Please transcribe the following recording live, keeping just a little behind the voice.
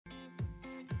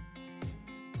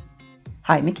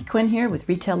Hi, Mickey Quinn here with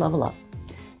Retail Level Up.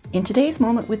 In today's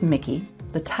Moment with Mickey,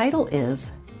 the title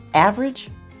is Average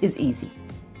is Easy.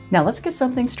 Now let's get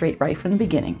something straight right from the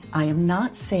beginning. I am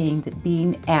not saying that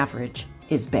being average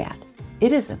is bad.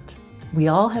 It isn't. We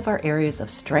all have our areas of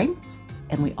strengths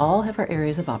and we all have our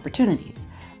areas of opportunities.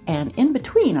 And in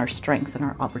between our strengths and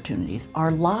our opportunities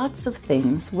are lots of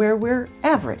things where we're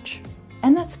average.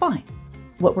 And that's fine.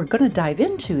 What we're going to dive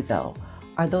into, though,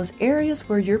 are those areas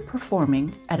where you're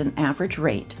performing at an average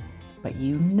rate, but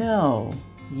you know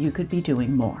you could be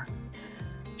doing more.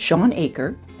 Shawn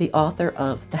Achor, the author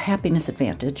of The Happiness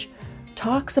Advantage,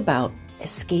 talks about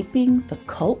escaping the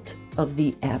cult of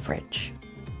the average.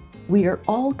 We are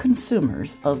all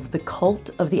consumers of the cult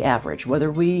of the average,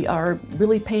 whether we are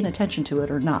really paying attention to it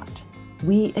or not.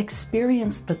 We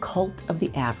experience the cult of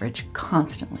the average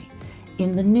constantly,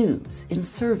 in the news, in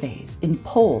surveys, in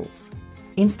polls,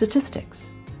 in statistics.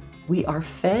 We are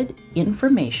fed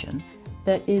information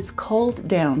that is culled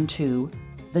down to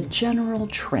the general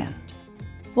trend.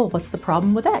 Well, what's the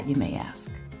problem with that, you may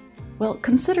ask? Well,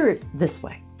 consider it this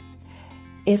way.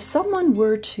 If someone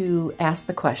were to ask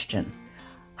the question,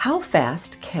 how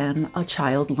fast can a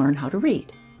child learn how to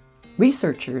read?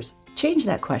 Researchers change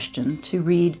that question to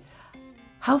read,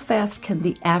 how fast can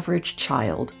the average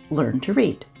child learn to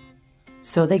read?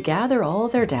 So they gather all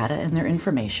their data and their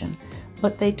information,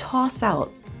 but they toss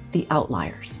out the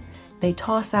outliers. They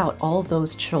toss out all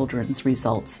those children's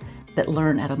results that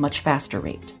learn at a much faster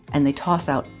rate, and they toss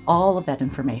out all of that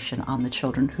information on the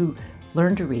children who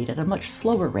learn to read at a much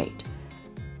slower rate.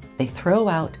 They throw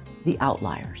out the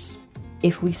outliers.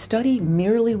 If we study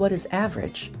merely what is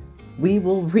average, we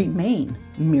will remain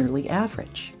merely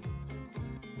average.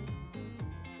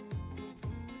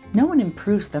 No one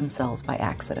improves themselves by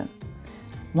accident.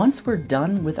 Once we're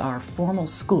done with our formal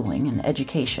schooling and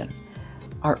education,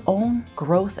 our own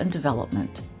growth and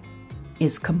development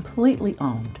is completely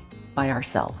owned by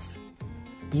ourselves.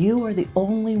 You are the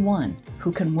only one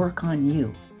who can work on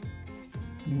you.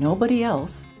 Nobody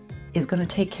else is going to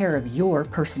take care of your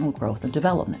personal growth and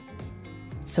development.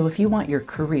 So if you want your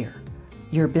career,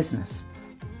 your business,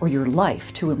 or your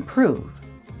life to improve,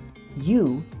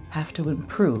 you have to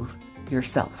improve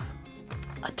yourself.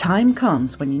 A time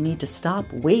comes when you need to stop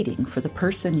waiting for the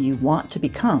person you want to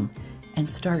become and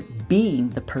start being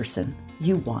the person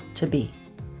you want to be.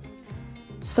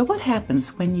 So what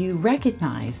happens when you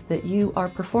recognize that you are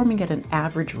performing at an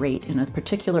average rate in a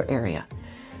particular area,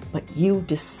 but you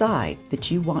decide that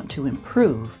you want to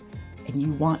improve and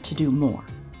you want to do more?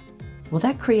 Well,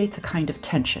 that creates a kind of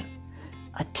tension.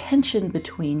 A tension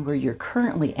between where you're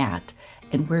currently at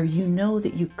and where you know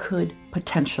that you could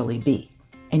potentially be.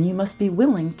 And you must be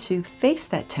willing to face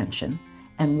that tension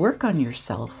and work on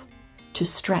yourself to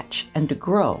stretch and to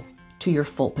grow to your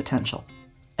full potential.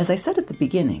 As I said at the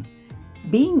beginning,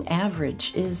 being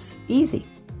average is easy.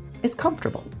 It's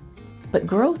comfortable. But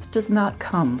growth does not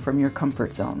come from your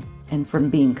comfort zone and from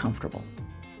being comfortable.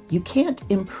 You can't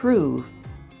improve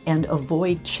and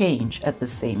avoid change at the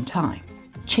same time.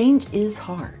 Change is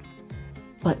hard,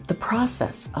 but the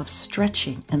process of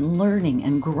stretching and learning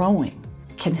and growing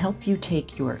can help you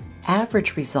take your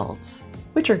average results,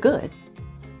 which are good,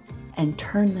 and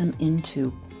turn them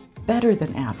into better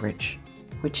than average,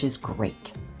 which is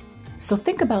great. So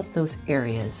think about those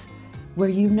areas where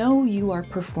you know you are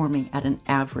performing at an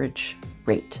average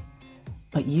rate,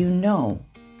 but you know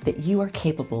that you are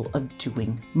capable of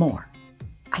doing more.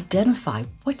 Identify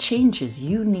what changes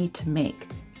you need to make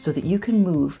so that you can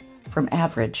move from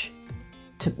average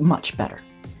to much better.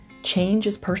 Change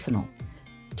is personal.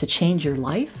 To change your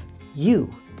life, you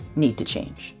need to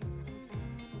change.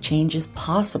 Change is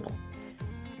possible.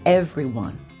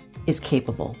 Everyone is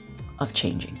capable of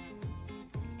changing.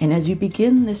 And as you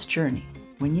begin this journey,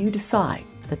 when you decide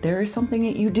that there is something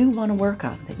that you do want to work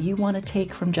on, that you want to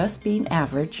take from just being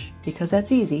average, because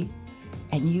that's easy,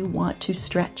 and you want to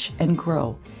stretch and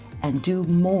grow and do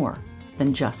more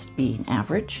than just being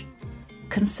average,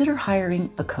 consider hiring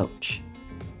a coach.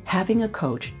 Having a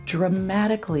coach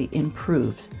dramatically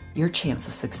improves your chance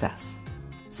of success.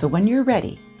 So when you're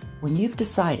ready, when you've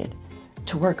decided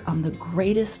to work on the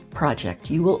greatest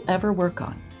project you will ever work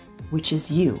on, which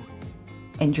is you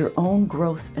and your own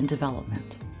growth and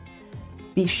development,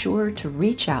 be sure to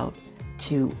reach out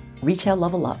to Retail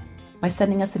Level Up by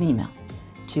sending us an email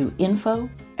to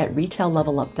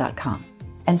info@retaillevelup.com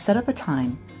and set up a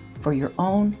time for your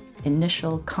own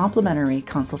initial complimentary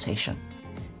consultation.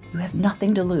 You have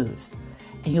nothing to lose,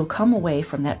 and you'll come away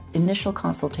from that initial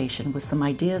consultation with some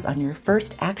ideas on your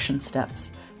first action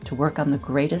steps to work on the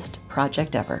greatest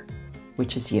project ever,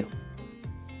 which is you.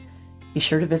 Be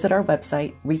sure to visit our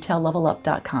website,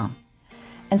 retaillevelup.com,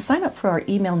 And sign up for our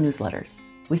email newsletters.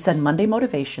 We send Monday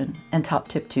Motivation and Top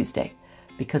Tip Tuesday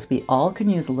because we all can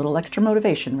use a little extra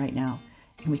motivation right now,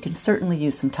 and we can certainly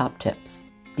use some top tips.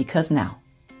 Because now,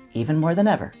 even more than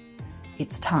ever,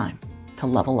 it's time to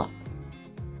level up.